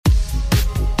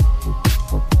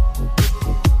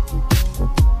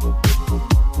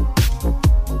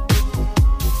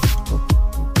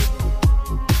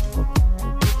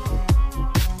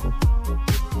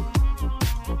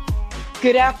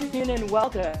Good afternoon and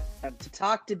welcome to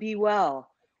Talk to Be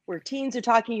Well, where teens are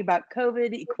talking about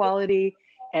COVID, equality,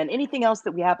 and anything else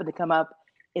that we happen to come up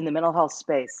in the mental health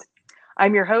space.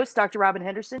 I'm your host, Dr. Robin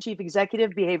Henderson, Chief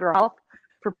Executive Behavioral Health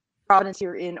for Providence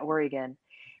here in Oregon.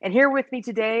 And here with me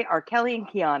today are Kelly and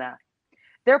Kiana.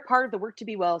 They're part of the Work to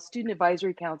Be Well Student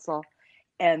Advisory Council,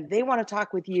 and they want to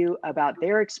talk with you about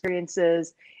their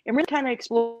experiences and really kind of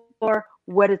explore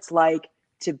what it's like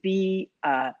to be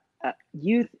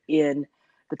youth in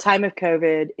the time of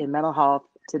COVID in mental health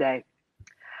today.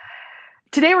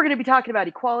 Today, we're going to be talking about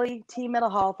equality, teen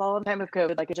mental health, all in the time of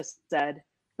COVID, like I just said.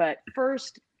 But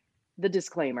first, the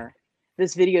disclaimer.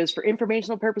 This video is for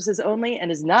informational purposes only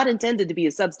and is not intended to be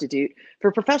a substitute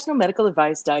for professional medical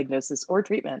advice, diagnosis, or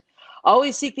treatment.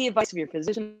 Always seek the advice of your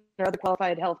physician or other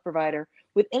qualified health provider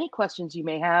with any questions you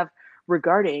may have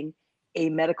regarding a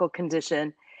medical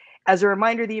condition. As a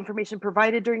reminder, the information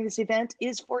provided during this event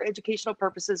is for educational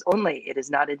purposes only. It is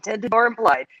not intended or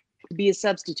implied to be a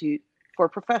substitute for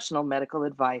professional medical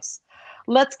advice.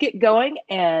 Let's get going,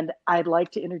 and I'd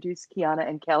like to introduce Kiana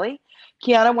and Kelly.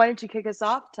 Kiana, why don't you kick us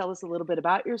off? Tell us a little bit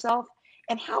about yourself,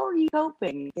 and how are you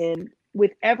coping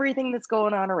with everything that's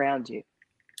going on around you?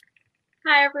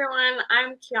 Hi everyone,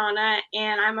 I'm Kiana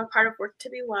and I'm a part of Work to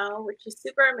Be Well, which is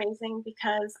super amazing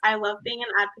because I love being an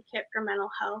advocate for mental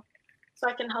health so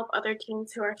I can help other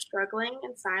teens who are struggling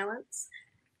in silence.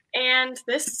 And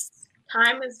this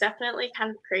time is definitely kind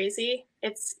of crazy.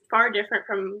 It's far different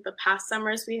from the past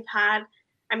summers we've had.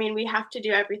 I mean, we have to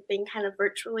do everything kind of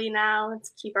virtually now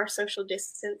to keep our social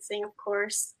distancing, of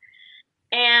course.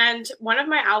 And one of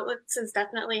my outlets is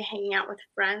definitely hanging out with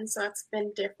friends, so it's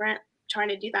been different trying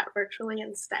to do that virtually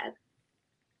instead.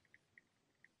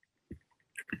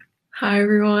 Hi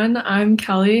everyone, I'm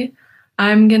Kelly.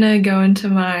 I'm gonna go into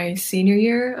my senior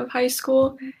year of high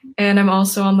school, and I'm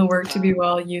also on the Work to Be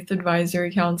Well Youth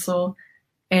Advisory Council,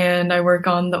 and I work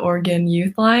on the Oregon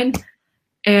Youth Line.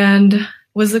 And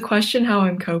was the question how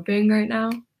I'm coping right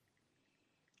now?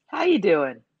 How you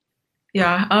doing?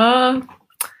 Yeah,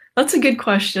 that's a good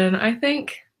question. I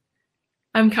think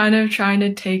I'm kind of trying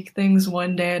to take things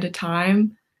one day at a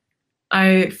time.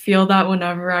 I feel that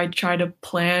whenever I try to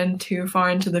plan too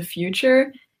far into the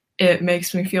future, it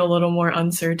makes me feel a little more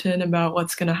uncertain about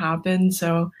what's going to happen.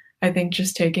 So I think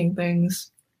just taking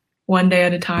things one day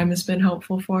at a time has been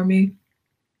helpful for me.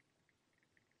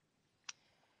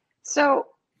 So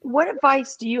what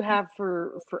advice do you have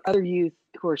for other youth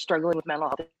who are struggling with mental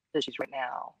health issues right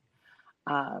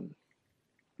now?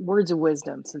 Words of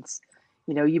wisdom, since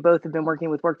you both have been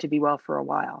working with Work to Be Well for a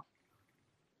while.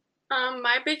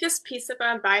 My biggest piece of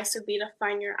advice would be to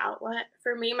find your outlet.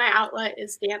 For me, my outlet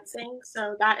is dancing,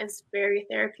 so that is very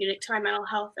therapeutic to my mental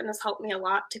health and has helped me a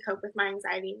lot to cope with my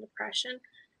anxiety and depression.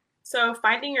 So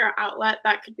finding your outlet,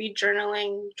 that could be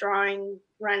journaling, drawing,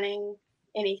 running,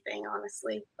 anything,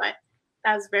 honestly, but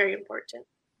that's very important.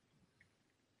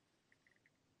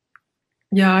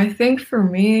 Yeah, I think for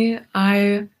me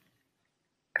and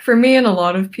a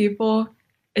lot of people,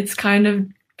 it's kind of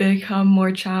become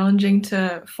more challenging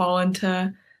to fall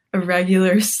into a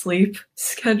regular sleep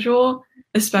schedule,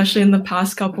 especially in the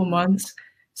past couple months.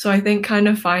 So I think kind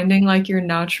of finding like your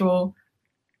natural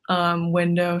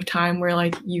window of time where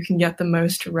like you can get the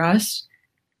most rest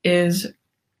is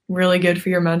really good for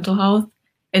your mental health,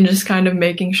 and just kind of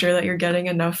making sure that you're getting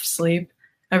enough sleep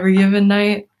every given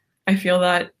night. I feel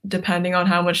that depending on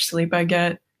how much sleep I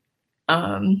get,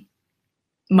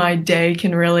 my day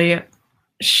can really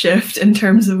shift in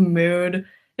terms of mood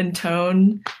and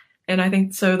tone. And I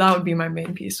think so that would be my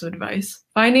main piece of advice.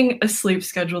 Finding a sleep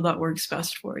schedule that works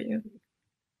best for you.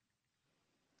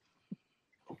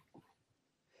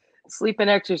 Sleep and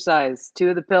exercise, two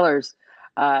of the pillars.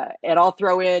 And I'll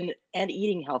throw in and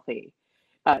eating healthy.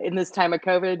 In this time of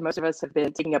COVID, most of us have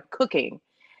been taking up cooking.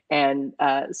 And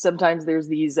sometimes there's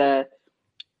these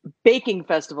baking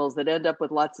festivals that end up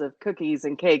with lots of cookies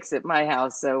and cakes at my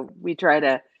house. So we try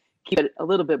to keep it a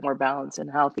little bit more balanced and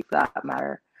healthy for that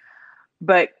matter.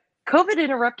 But COVID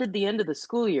interrupted the end of the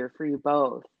school year for you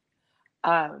both.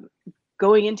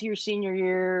 Going into your senior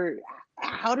year,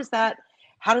 how does that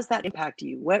impact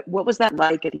you? What was that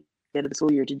like at the end of the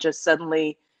school year to just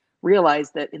suddenly realize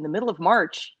that in the middle of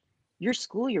March, your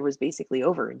school year was basically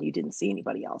over and you didn't see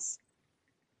anybody else?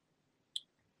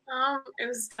 It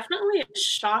was definitely a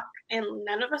shock and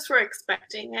none of us were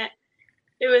expecting it.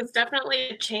 It was definitely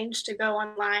a change to go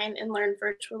online and learn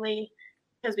virtually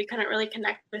because we couldn't really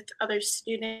connect with other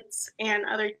students and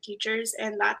other teachers.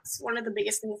 And that's one of the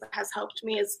biggest things that has helped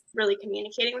me is really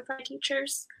communicating with my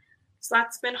teachers. So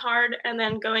that's been hard. And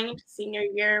then going into senior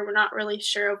year, we're not really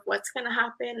sure of what's going to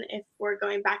happen. If we're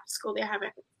going back to school, they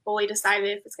haven't fully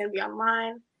decided if it's going to be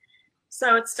online.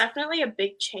 So it's definitely a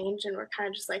big change, and we're kind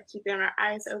of just like keeping our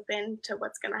eyes open to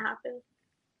what's going to happen.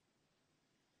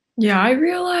 Yeah, I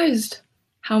realized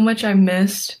how much I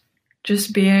missed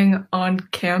just being on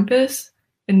campus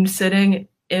and sitting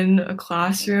in a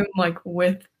classroom like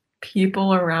with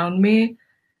people around me,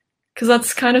 because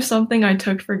that's kind of something I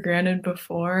took for granted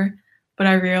before, but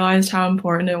I realized how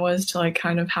important it was to like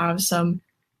kind of have some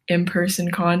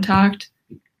in-person contact.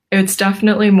 It's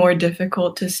definitely more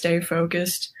difficult to stay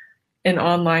focused in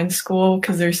online school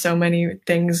because there's so many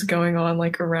things going on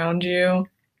like around you.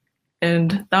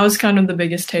 And that was kind of the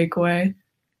biggest takeaway.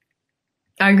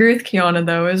 I agree with Kiana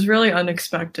though, it was really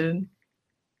unexpected.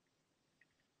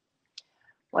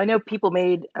 Well, I know people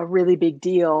made a really big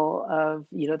deal of,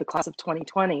 the class of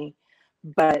 2020,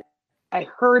 but I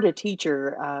heard a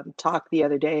teacher talk the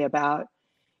other day about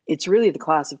it's really the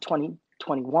class of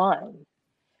 2021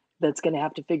 that's going to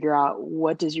have to figure out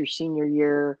what does your senior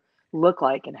year look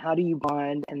like and how do you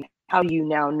bond and how do you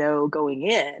now know going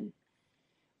in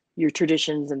your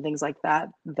traditions and things like that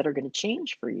that are going to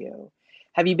change for you.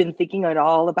 Have you been thinking at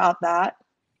all about that?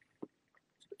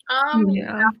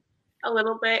 Yeah. A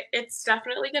little bit. It's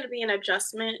definitely going to be an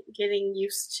adjustment getting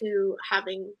used to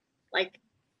having like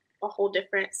a whole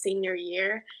different senior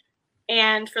year.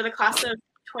 And for the class of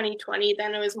 2020,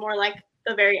 then it was more like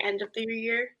the very end of the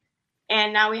year.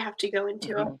 And now we have to go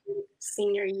into a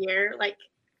senior year, like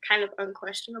kind of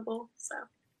unquestionable. So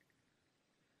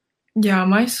Yeah,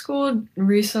 my school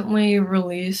recently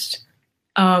released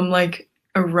like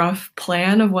a rough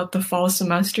plan of what the fall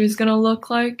semester is going to look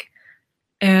like.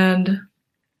 And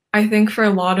I think for a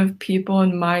lot of people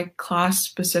in my class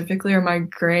specifically, or my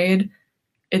grade,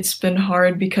 it's been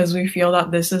hard because we feel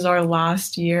that this is our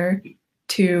last year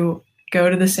to go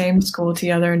to the same school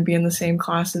together and be in the same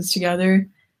classes together.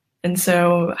 And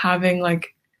so having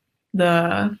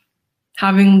the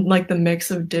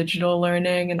mix of digital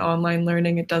learning and online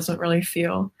learning, it doesn't really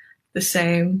feel the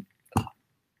same.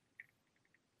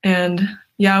 And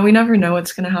yeah, we never know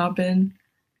what's going to happen.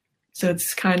 So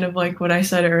it's kind of like what I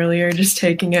said earlier, just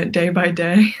taking it day by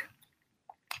day.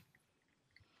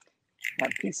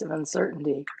 That piece of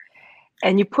uncertainty.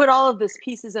 And you put all of this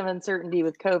pieces of uncertainty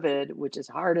with COVID, which is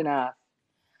hard enough,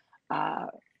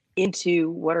 into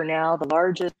what are now the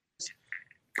largest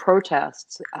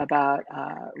protests about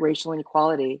racial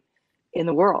inequality in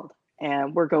the world.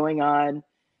 And we're going on,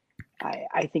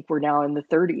 I think we're now in the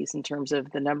 30s in terms of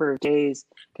the number of days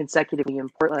consecutively in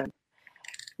Portland.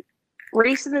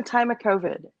 Race in the time of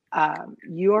COVID.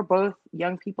 You are both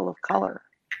young people of color.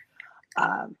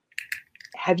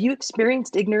 Have you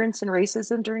experienced ignorance and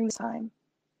racism during this time?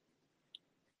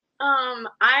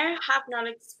 I have not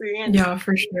experienced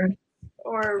for sure.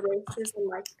 or racism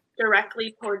like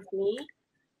directly towards me,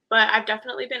 but I've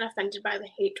definitely been offended by the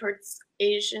hate towards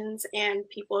Asians and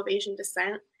people of Asian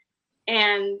descent.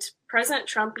 And President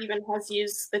Trump even has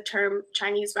used the term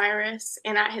Chinese virus,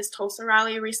 and at his Tulsa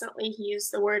rally recently, he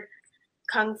used the word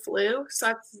Kung flu. So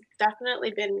that's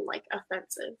definitely been like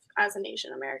offensive as an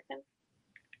Asian American.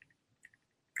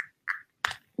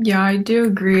 Yeah, I do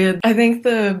agree. I think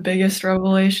the biggest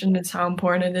revelation is how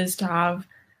important it is to have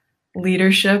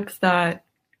leadership that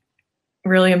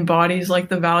really embodies like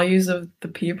the values of the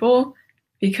people,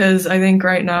 because I think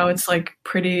right now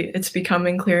it's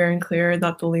becoming clearer and clearer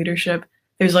that the leadership,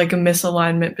 there's like a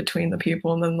misalignment between the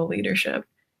people and then the leadership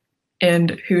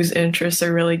and whose interests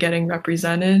are really getting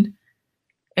represented.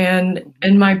 And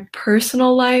in my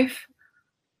personal life,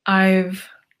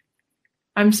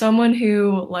 I'm someone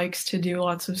who likes to do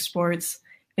lots of sports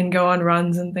and go on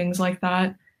runs and things like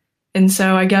that. And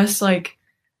so I guess like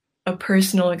a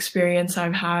personal experience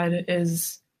I've had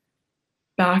is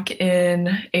back in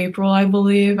April, I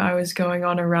believe, I was going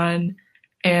on a run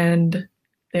and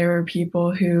there were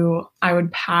people who I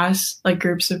would pass, like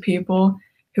groups of people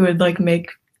who would like make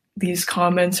these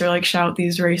comments or like shout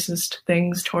these racist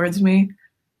things towards me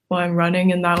while I'm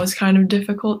running, and that was kind of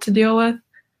difficult to deal with.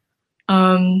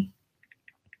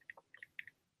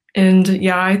 And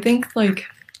yeah, I think like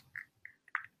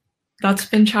that's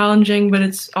been challenging, but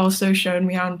it's also shown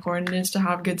me how important it is to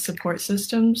have good support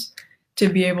systems to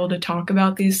be able to talk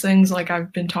about these things. Like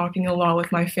I've been talking a lot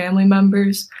with my family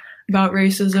members about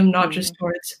racism, not just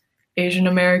towards Asian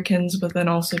Americans, but then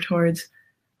also towards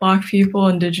Black people,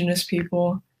 Indigenous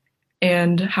people,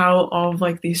 and how all of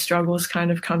like these struggles kind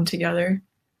of come together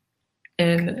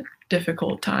in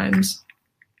difficult times.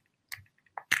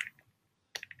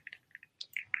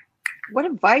 What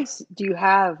advice do you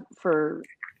have for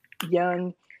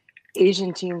young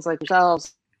Asian teens like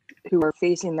yourselves who are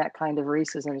facing that kind of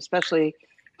racism, especially,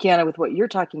 Kiana, with what you're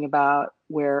talking about,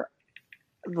 where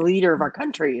the leader of our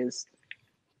country is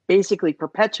basically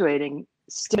perpetuating,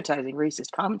 stigmatizing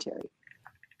racist commentary.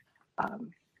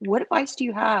 What advice do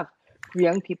you have for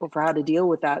young people for how to deal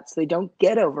with that so they don't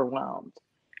get overwhelmed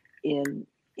in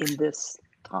this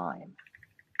time?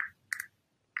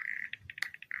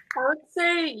 I would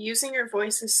say using your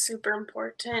voice is super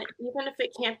important, even if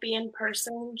it can't be in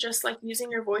person, just like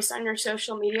using your voice on your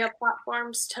social media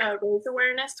platforms to raise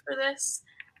awareness for this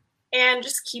and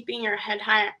just keeping your head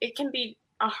high. It can be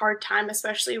a hard time,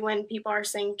 especially when people are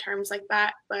saying terms like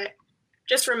that, but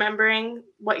just remembering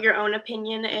what your own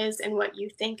opinion is and what you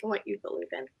think and what you believe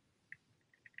in.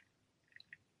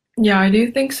 Yeah, I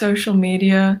do think social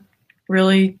media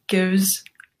really gives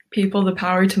people the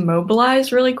power to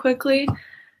mobilize really quickly.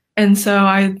 And so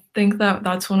I think that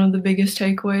that's one of the biggest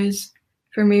takeaways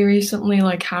for me recently,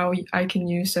 like how I can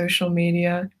use social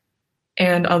media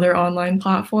and other online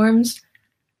platforms.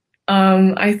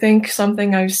 I think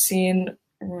something I've seen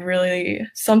recently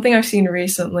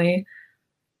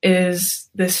is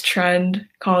this trend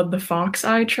called the fox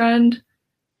eye trend.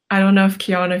 I don't know if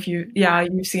Kiana,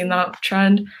 you've seen that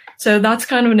trend. So that's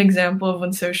kind of an example of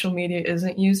when social media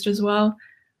isn't used as well.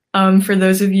 For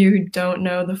those of you who don't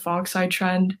know, the fox eye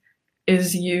trend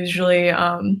is usually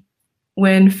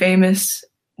when famous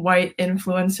white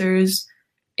influencers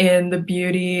in the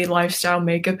beauty, lifestyle,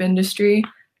 makeup industry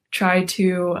try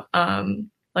to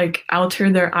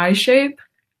alter their eye shape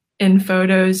in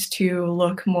photos to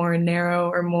look more narrow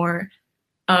or more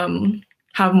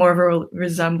have more of a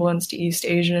resemblance to East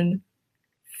Asian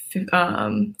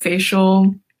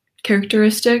facial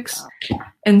characteristics.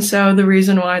 And so the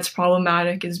reason why it's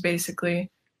problematic is basically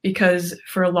because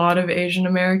for a lot of Asian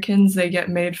Americans, they get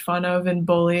made fun of and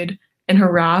bullied and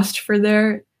harassed for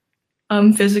their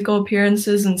physical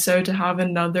appearances. And so to have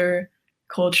another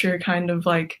culture kind of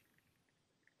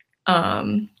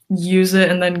use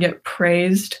it and then get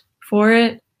praised for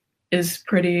it is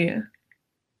pretty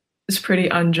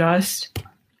unjust.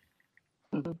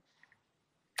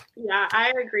 Yeah,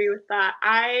 I agree with that.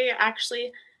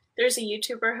 There's a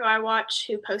YouTuber who I watch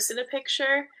who posted a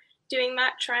picture doing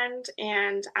that trend,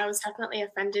 and I was definitely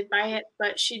offended by it,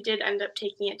 but she did end up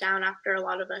taking it down after a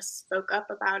lot of us spoke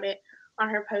up about it on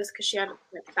her post because she had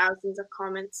thousands of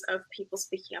comments of people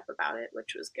speaking up about it,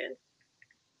 which was good.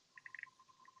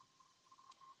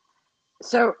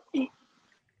 So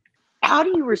how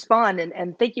do you respond?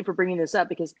 And thank you for bringing this up,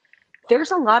 because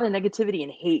there's a lot of negativity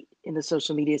and hate in the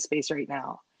social media space right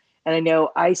now. And I know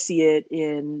I see it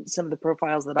in some of the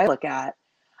profiles that I look at.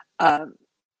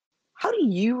 How do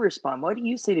you respond? What do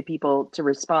you say to people to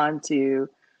respond to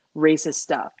racist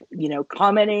stuff?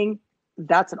 Commenting,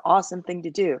 that's an awesome thing to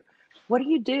do. What do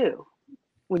you do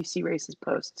when you see racist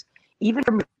posts, even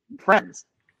from friends?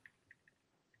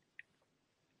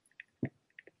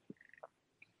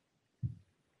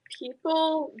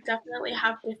 People definitely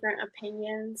have different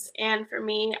opinions, and for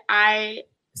me, I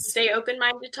stay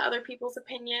open-minded to other people's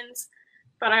opinions,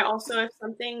 but I also, if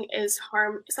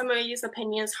somebody's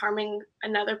opinion is harming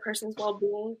another person's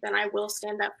well-being, then I will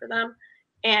stand up for them.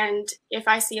 And if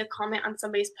I see a comment on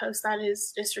somebody's post that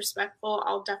is disrespectful,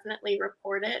 I'll definitely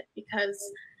report it, because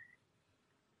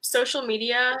social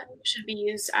media should be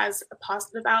used as a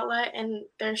positive outlet and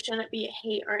there shouldn't be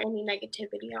hate or any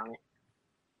negativity on it.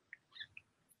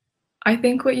 I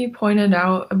think what you pointed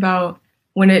out about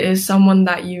when it is someone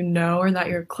that you know or that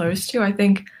you're close to, I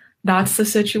think that's the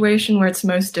situation where it's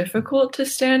most difficult to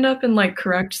stand up and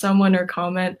correct someone or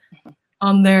comment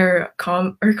on their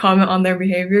comment on their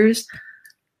behaviors,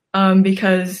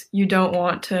 because you don't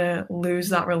want to lose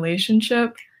that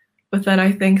relationship. But then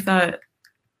I think that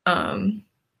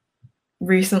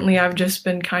recently I've just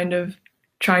been kind of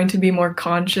trying to be more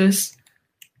conscious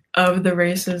of the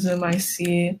racism I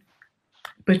see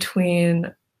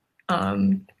between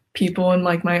people in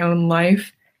my own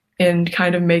life, and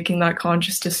kind of making that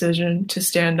conscious decision to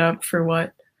stand up for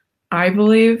what I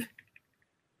believe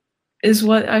is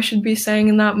what I should be saying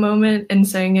in that moment, and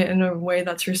saying it in a way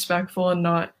that's respectful and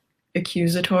not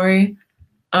accusatory.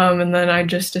 And then I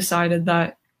just decided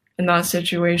that in that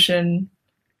situation,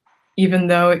 even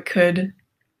though it could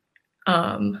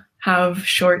have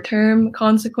short-term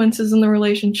consequences in the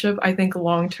relationship, I think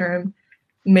long-term,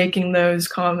 making those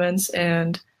comments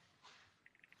and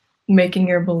making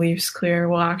your beliefs clear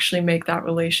will actually make that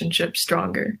relationship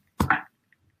stronger.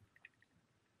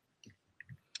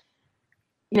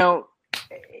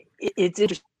 It's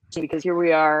interesting because here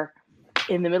we are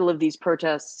in the middle of these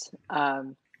protests,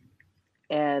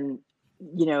 and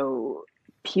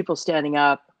people standing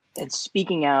up and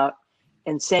speaking out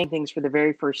and saying things for the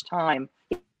very first time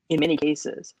in many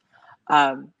cases.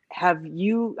 Have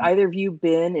either of you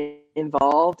been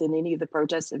involved in any of the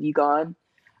protests? Have you gone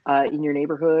in your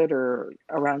neighborhood or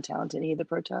around town to any of the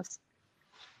protests?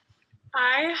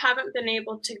 I haven't been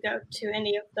able to go to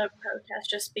any of the protests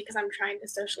just because I'm trying to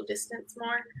social distance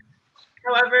more.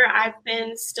 However, I've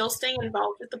been still staying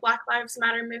involved with the Black Lives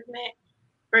Matter movement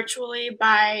virtually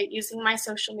by using my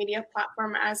social media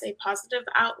platform as a positive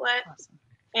outlet. Awesome.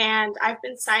 And I've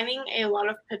been signing a lot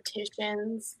of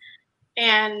petitions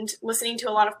and listening to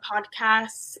a lot of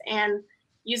podcasts and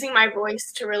using my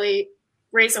voice to really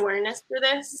raise awareness for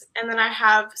this. And then I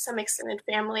have some extended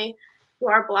family who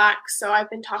are Black, so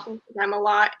I've been talking to them a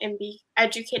lot and be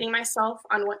educating myself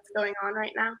on what's going on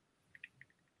right now.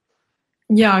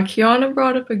 Yeah, Kiana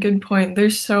brought up a good point.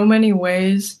 There's so many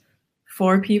ways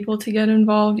for people to get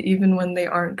involved, even when they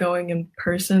aren't going in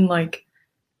person. Like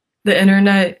the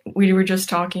internet, we were just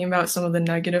talking about some of the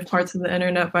negative parts of the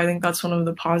internet, but I think that's one of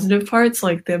the positive parts,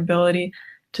 like the ability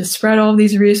to spread all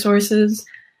these resources.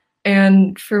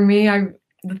 And for me,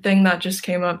 the thing that just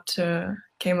came up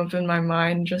in my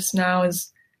mind just now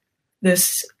is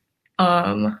this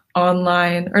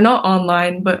online, or not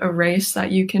online, but a race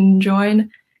that you can join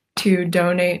to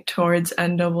donate towards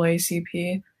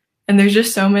NAACP. And there's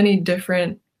just so many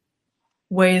different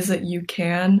ways that you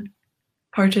can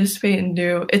participate and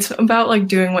do. It's about like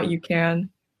doing what you can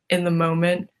in the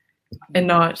moment and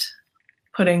not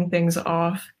putting things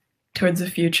off towards the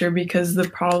future, because the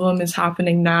problem is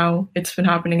happening now. It's been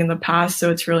happening in the past,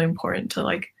 so it's really important to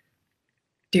like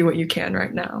do what you can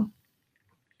right now.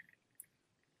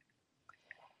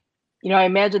 You know, I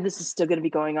imagine this is still going to be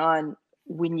going on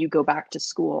when you go back to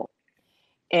school.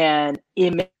 And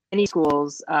in many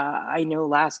schools, I know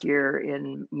last year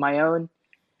in my own,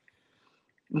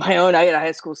 I had a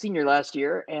high school senior last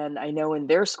year, and I know in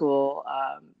their school,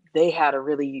 they had a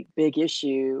really big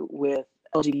issue with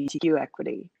LGBTQ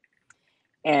equity.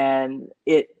 And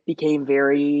it became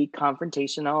very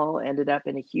confrontational, ended up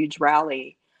in a huge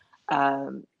rally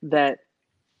that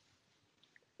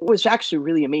was actually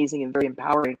really amazing and very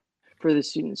empowering for the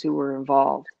students who were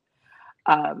involved.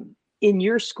 In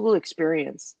your school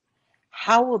experience,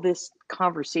 how will this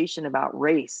conversation about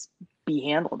race be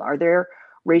handled? Are there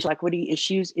racial equity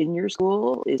issues in your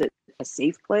school? Is it a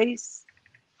safe place?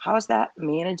 How is that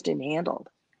managed and handled?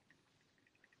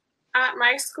 At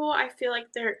my school, I feel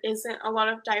like there isn't a lot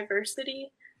of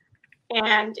diversity,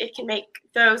 and it can make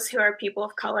those who are people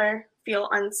of color feel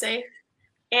unsafe.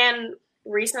 And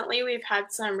recently, we've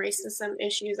had some racism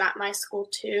issues at my school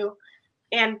too,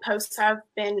 and posts have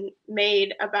been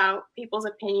made about people's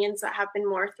opinions that have been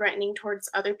more threatening towards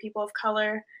other people of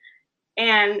color.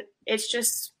 And it's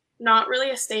just not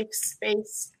really a safe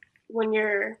space when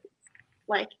you're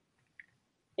like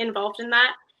involved in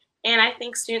that. And I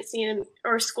think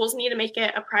schools need to make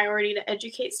it a priority to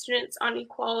educate students on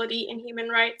equality and human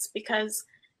rights, because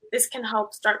this can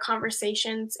help start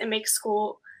conversations and make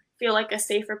school feel like a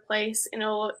safer place, and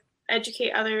it'll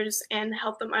educate others and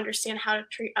help them understand how to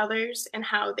treat others and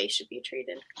how they should be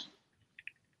treated.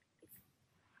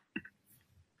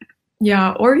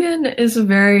 Yeah, Oregon is a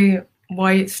very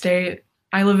white state.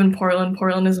 I live in Portland.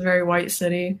 Portland is a very white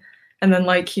city. And then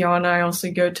like Kiana, I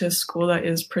also go to a school that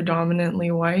is predominantly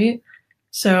white.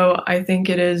 So I think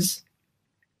it is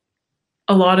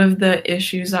a lot of the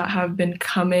issues that have been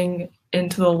coming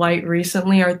into the light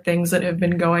recently are things that have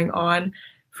been going on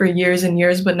for years and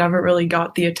years, but never really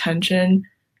got the attention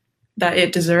that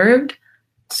it deserved.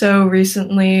 So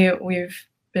recently we've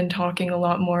been talking a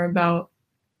lot more about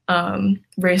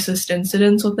racist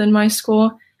incidents within my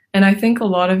school. And I think a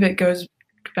lot of it goes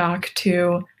back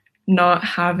to not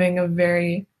having a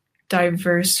very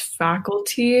diverse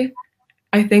faculty.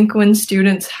 I think when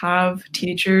students have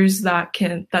teachers that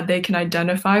they can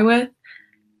identify with,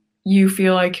 you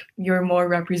feel like you're more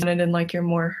represented and like you're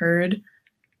more heard.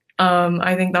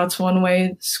 I think that's one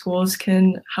way schools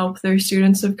can help their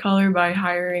students of color, by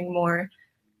hiring more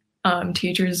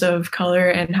teachers of color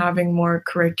and having more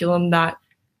curriculum that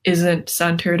isn't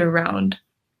centered around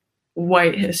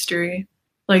white history.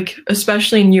 Like,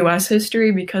 especially in US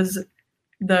history, because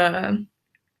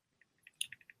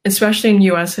especially in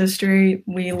US history,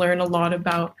 we learn a lot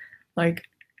about like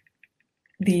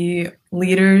the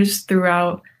leaders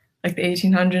throughout like the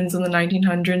 1800s and the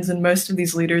 1900s, and most of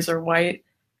these leaders are white.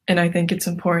 And I think it's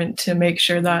important to make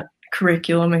sure that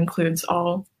curriculum includes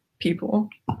all people.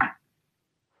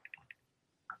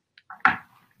 I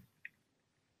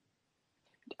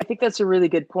think that's a really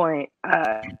good point.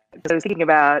 I was thinking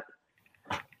about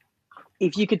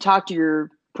if you could talk to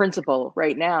your principal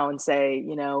right now and say,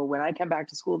 you know, when I come back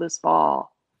to school this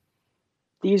fall,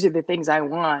 these are the things I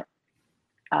want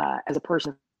as a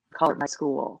person of color at my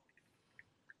school.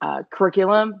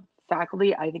 Curriculum,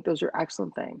 faculty, I think those are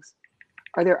excellent things.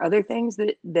 Are there other things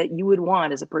that you would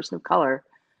want as a person of color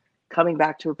coming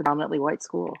back to a predominantly white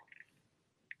school?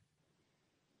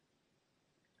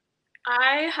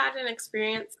 I had an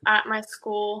experience at my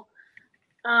school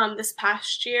this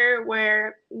past year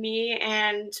where me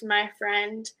and my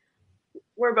friend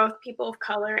were both people of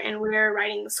color, and we were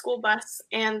riding the school bus,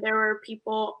 and there were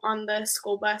people on the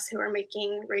school bus who were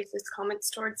making racist comments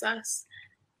towards us.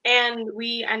 And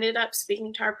we ended up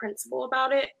speaking to our principal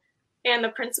about it. And the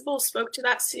principal spoke to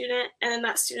that student, and then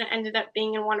that student ended up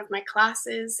being in one of my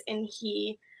classes, and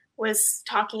he was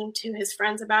talking to his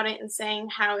friends about it and saying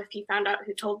how if he found out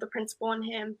who told the principal and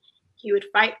him, he would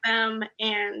fight them.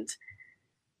 And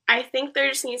I think there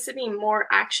just needs to be more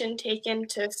action taken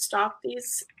to stop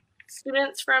these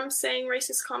students from saying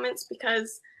racist comments,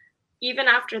 because even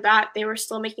after that, they were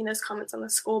still making those comments on the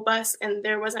school bus, and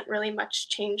there wasn't really much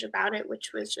change about it,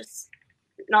 which was just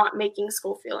not making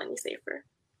school feel any safer.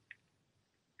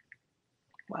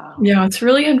 Wow. Yeah, it's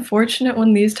really unfortunate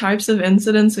when these types of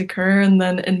incidents occur and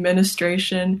then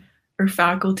administration or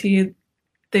faculty,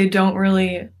 they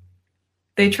try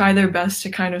their best to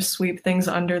kind of sweep things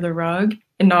under the rug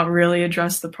and not really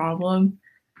address the problem.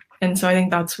 And so I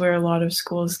think that's where a lot of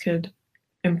schools could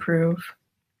improve.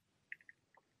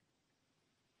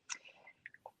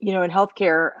 You know, in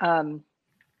healthcare,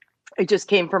 I just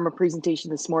came from a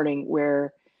presentation this morning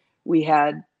where we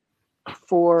had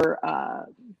 4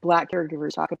 Black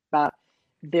caregivers talk about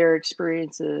their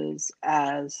experiences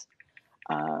as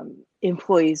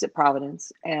employees at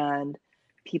Providence and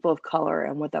people of color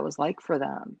and what that was like for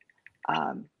them.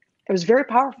 It was very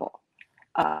powerful.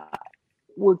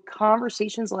 Would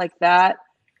conversations like that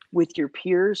with your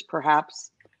peers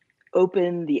perhaps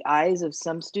open the eyes of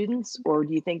some students, or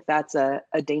do you think that's a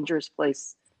dangerous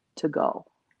place to go?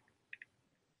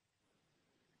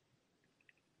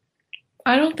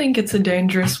 I don't think it's a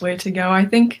dangerous way to go. I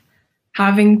think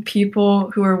having people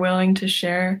who are willing to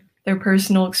share their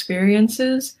personal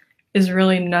experiences is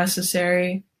really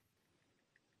necessary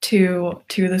to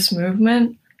this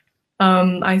movement.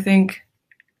 I think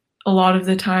a lot of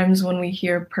the times when we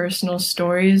hear personal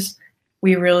stories,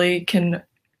 we really can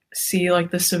see like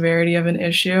the severity of an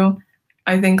issue.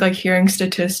 I think like hearing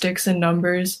statistics and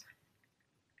numbers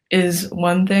is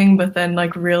one thing, but then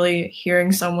like really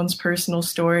hearing someone's personal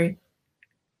story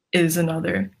is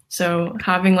another. So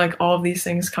having like all of these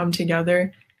things come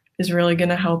together is really going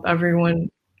to help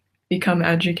everyone become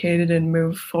educated and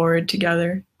move forward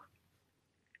together.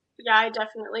 Yeah, I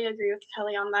definitely agree with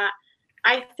Kelly on that.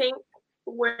 I think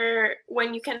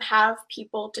when you can have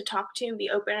people to talk to and be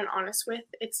open and honest with,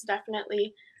 it's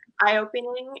definitely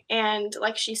eye-opening. And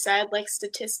like she said, like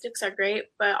statistics are great,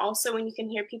 but also when you can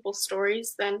hear people's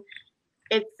stories, then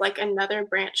it's like another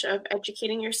branch of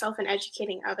educating yourself and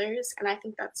educating others. And I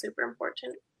think that's super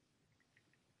important.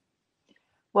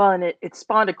 Well, and it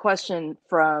spawned a question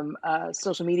from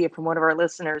social media from one of our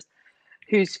listeners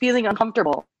who's feeling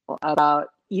uncomfortable about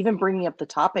even bringing up the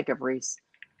topic of race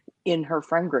in her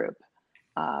friend group.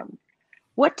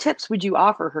 What tips would you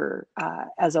offer her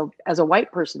as a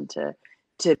white person to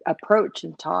approach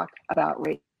and talk about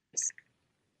race?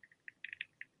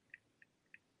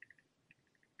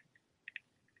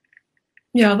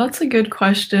 Yeah, that's a good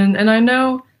question. And I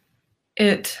know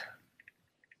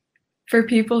for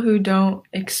people who don't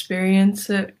experience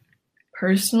it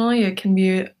personally, it can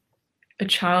be a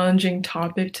challenging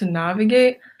topic to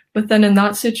navigate. But then in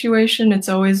that situation, it's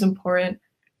always important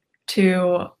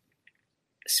to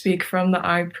speak from the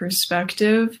I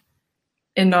perspective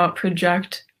and not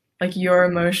project like your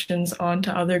emotions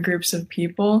onto other groups of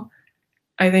people.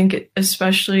 I think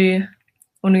especially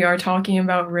when we are talking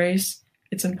about race,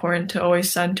 it's important to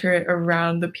always center it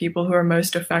around the people who are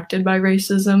most affected by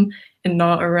racism and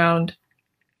not around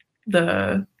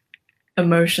the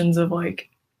emotions of or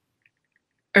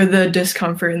the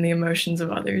discomfort and the emotions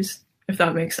of others, if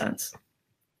that makes sense.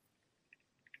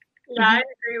 Yeah, I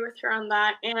agree with her on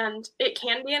that. And it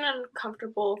can be an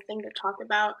uncomfortable thing to talk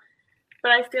about.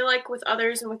 But I feel like with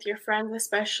others and with your friends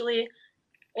especially,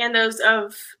 and those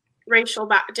of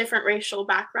different racial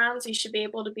backgrounds, you should be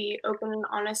able to be open and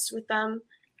honest with them.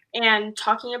 And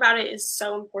talking about it is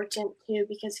so important too,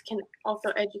 because you can also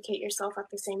educate yourself at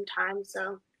the same time.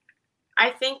 So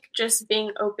I think just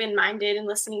being open-minded and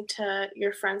listening to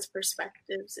your friends'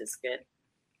 perspectives is good.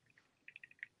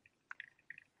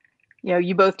 You know,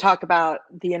 you both talk about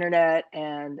the internet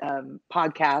and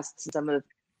podcasts and some of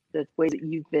the ways that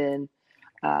you've been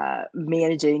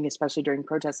managing, especially during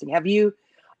protesting. Have you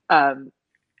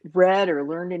read or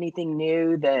learned anything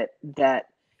new that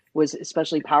was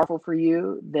especially powerful for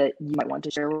you that you might want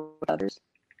to share with others?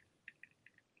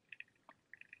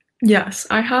 Yes,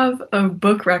 I have a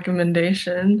book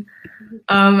recommendation.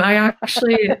 I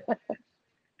actually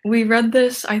we read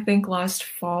this I think last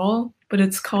fall, but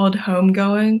it's called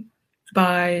Homegoing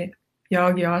by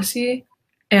Yog Yossi.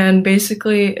 And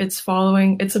basically it's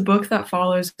a book that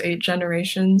follows 8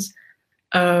 generations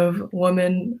of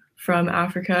women from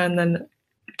Africa and then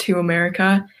to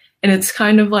America. And it's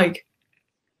kind of like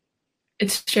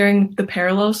it's sharing the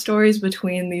parallel stories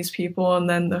between these people and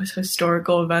then the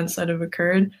historical events that have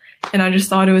occurred. And I just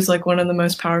thought it was like one of the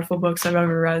most powerful books I've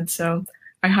ever read. So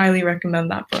I highly recommend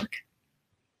that book.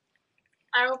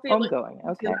 I will be Homegoing.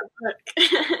 Okay.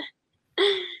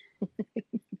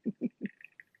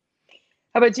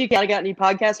 How about you, Kat? Got any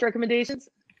podcast recommendations?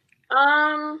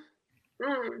 I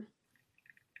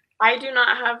do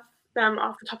not have them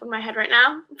off the top of my head right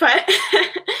now, but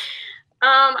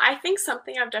I think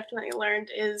something I've definitely learned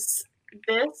is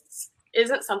this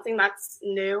isn't something that's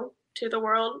new to the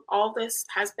world. All this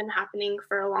has been happening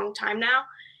for a long time now.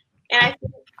 And I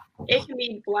think it can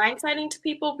be blindsiding to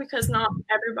people because not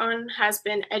everyone has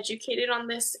been educated on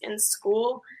this in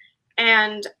school.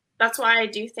 And that's why I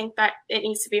do think that it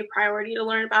needs to be a priority to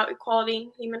learn about equality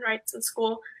and human rights in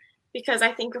school. Because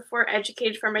I think if we're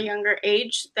educated from a younger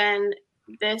age, then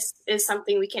this is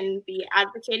something we can be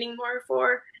advocating more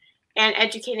for and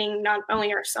educating not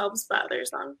only ourselves but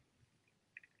others on.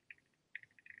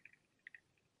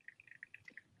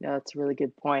 No, that's a really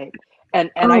good point. And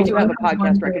I do have a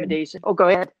podcast recommendation. Oh, go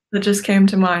ahead. That just came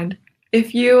to mind.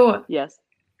 Yes.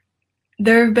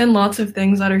 There have been lots of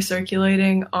things that are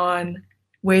circulating on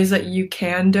ways that you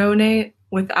can donate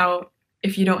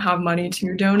if you don't have money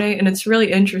to donate, and it's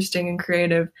really interesting and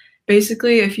creative.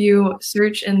 Basically, if you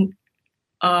search in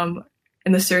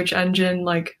the search engine,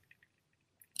 like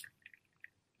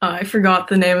I forgot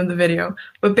the name of the video,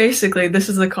 but basically this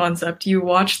is the concept. You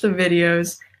watch the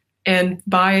videos, and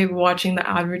by watching the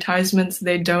advertisements,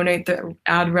 they donate the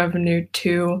ad revenue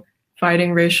to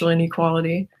fighting racial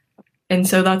inequality. And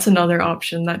so that's another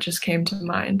option that just came to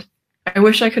mind. I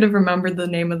wish I could have remembered the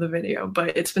name of the video,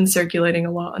 but it's been circulating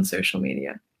a lot on social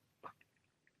media.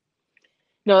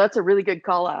 No, that's a really good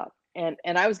call out. And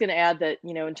I was going to add that,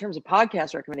 in terms of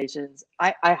podcast recommendations,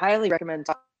 I highly recommend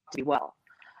Talk to Be Well.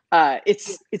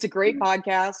 It's a great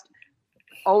podcast,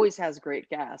 always has great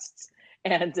guests,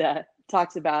 and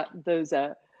talks about those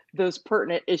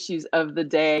pertinent issues of the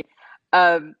day.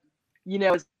 As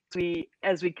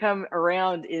we come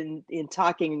around in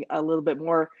talking a little bit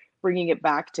more, bringing it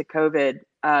back to COVID,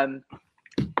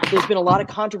 there's been a lot of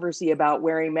controversy about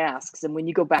wearing masks. And when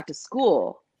you go back to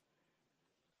school,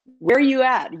 where are you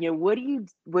at? What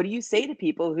do you say to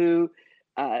people who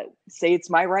say it's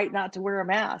my right not to wear a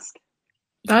mask?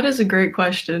 That is a great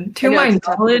question. To my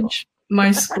knowledge,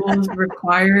 my school is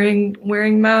requiring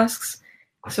wearing masks,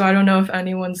 so I don't know if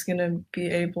anyone's going to be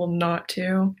able not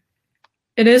to.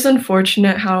 It is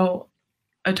unfortunate how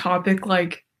a topic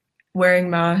like wearing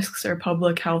masks or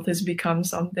public health has become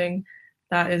something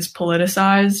that is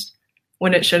politicized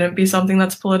when it shouldn't be something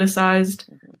that's politicized.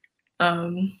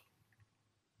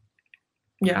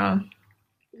 Yeah.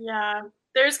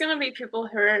 There's going to be people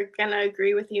who are going to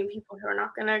agree with you and people who are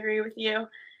not going to agree with you.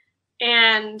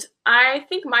 And I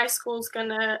think my school's going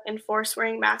to enforce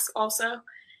wearing masks also.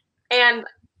 And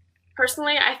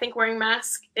personally, I think wearing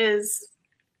masks is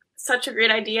such a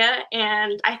great idea.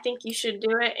 And I think you should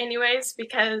do it anyways,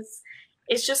 because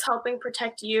it's just helping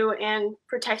protect you and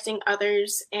protecting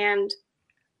others. And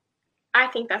I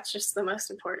think that's just the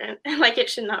most important. Like, it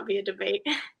should not be a debate.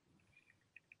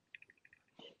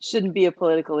 Shouldn't be a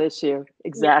political issue.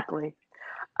 Exactly.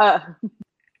 Yeah.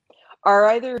 Are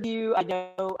either of you, I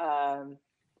know,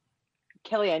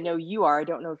 Kelly, I know you are. I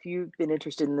don't know if you've been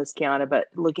interested in this, Kiana, but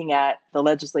looking at the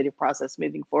legislative process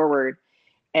moving forward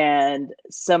and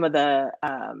some of the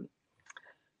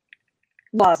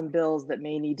laws and bills that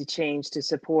may need to change to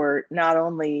support not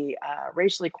only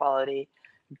racial equality,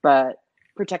 but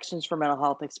protections for mental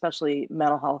health, especially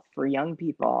mental health for young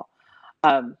people.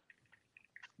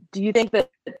 Do you think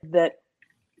that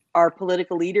our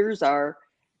political leaders are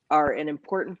an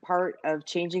important part of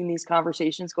changing these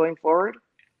conversations going forward?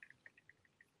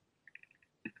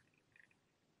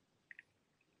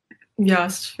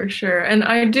 Yes, for sure. And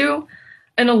I do,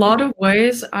 in a lot of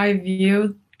ways, I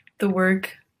view the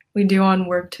work we do on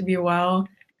Work to Be Well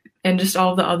and just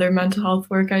all the other mental health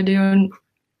work I do in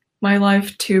my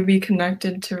life to be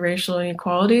connected to racial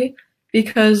inequality,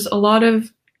 because a lot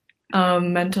of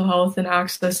mental health and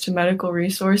access to medical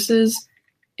resources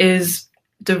is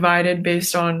divided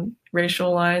based on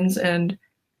racial lines and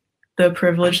the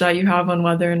privilege that you have on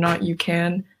whether or not you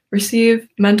can receive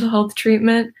mental health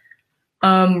treatment.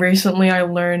 Recently, I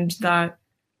learned that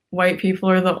white people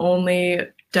are the only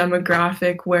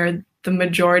demographic where the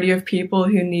majority of people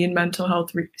who need mental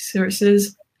health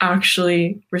resources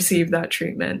actually receive that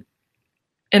treatment.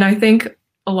 And I think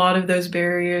a lot of those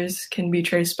barriers can be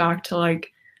traced back to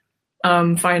like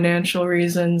financial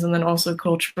reasons and then also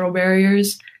cultural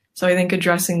barriers. So I think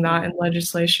addressing that in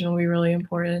legislation will be really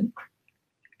important.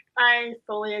 I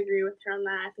fully agree with her on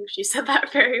that. I think she said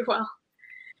that very well.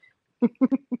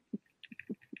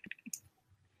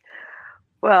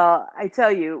 Well, I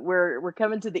tell you, we're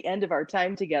coming to the end of our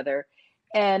time together,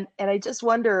 and I just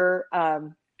wonder,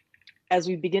 as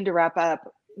we begin to wrap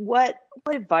up, what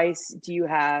advice do you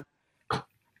have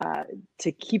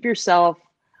to keep yourself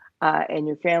and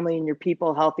your family and your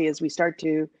people healthy as we start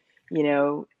to,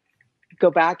 go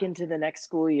back into the next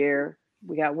school year?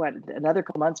 We got another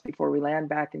couple months before we land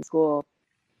back in school.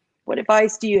 What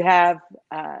advice do you have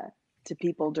to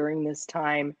people during this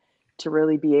time to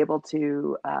really be able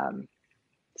to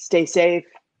stay safe,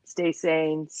 stay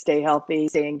sane, stay healthy,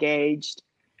 stay engaged?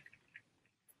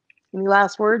 Any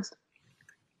last words?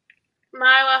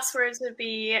 My last words would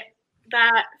be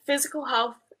that physical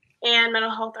health and mental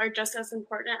health are just as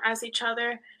important as each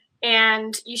other,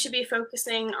 and you should be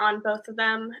focusing on both of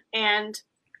them. And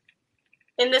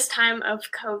in this time of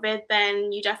COVID,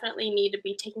 then you definitely need to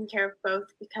be taking care of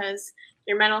both, because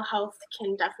your mental health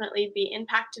can definitely be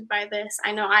impacted by this.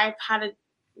 I know I've had a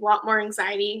lot more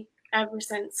anxiety ever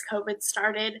since COVID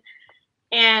started.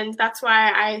 And that's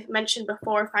why I mentioned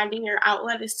before, finding your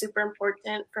outlet is super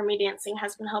important. For me, dancing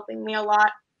has been helping me a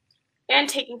lot. And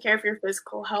taking care of your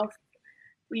physical health.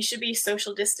 We should be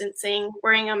social distancing,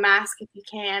 wearing a mask if you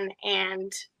can,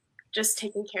 and just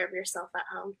taking care of yourself at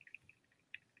home.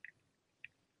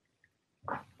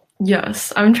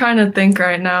 Yes, I'm trying to think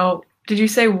right now. Did you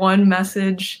say one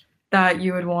message that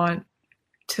you would want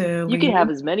to leave? You can have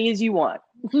as many as you want.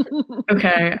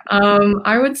 Okay.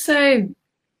 I would say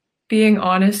being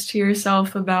honest to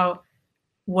yourself about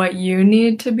what you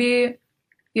need to be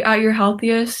at your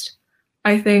healthiest.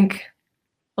 I think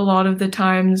a lot of the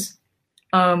times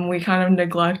we kind of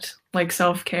neglect like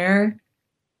self-care,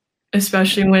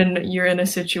 especially when you're in a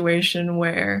situation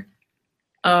where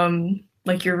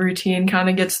like your routine kind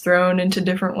of gets thrown into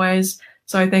different ways.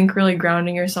 So I think really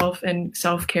grounding yourself in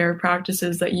self-care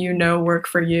practices that you know work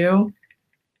for you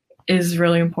is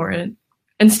really important.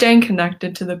 And staying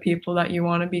connected to the people that you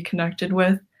want to be connected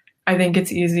with. I think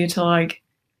it's easy to like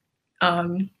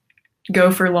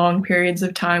go for long periods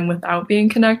of time without being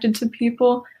connected to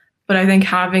people. But I think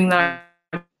having that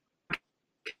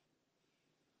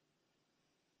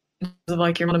of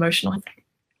like your emotional.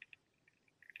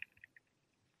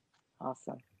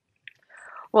 Awesome.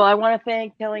 Well, I want to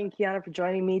thank Kelly and Kiana for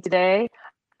joining me today,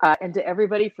 and to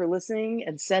everybody for listening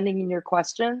and sending in your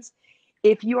questions.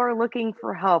 If you are looking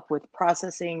for help with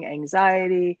processing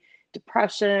anxiety,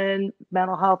 depression,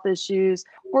 mental health issues,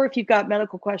 or if you've got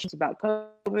medical questions about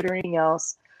COVID or anything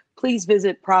else, please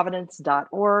visit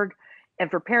providence.org. And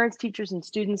for parents, teachers, and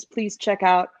students, please check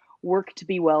out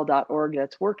worktobewell.org.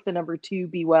 That's work, the number 2,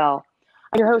 be well.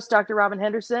 I'm your host, Dr. Robin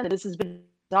Henderson, and this has been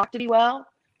Talk to Be Well.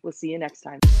 We'll see you next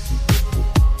time.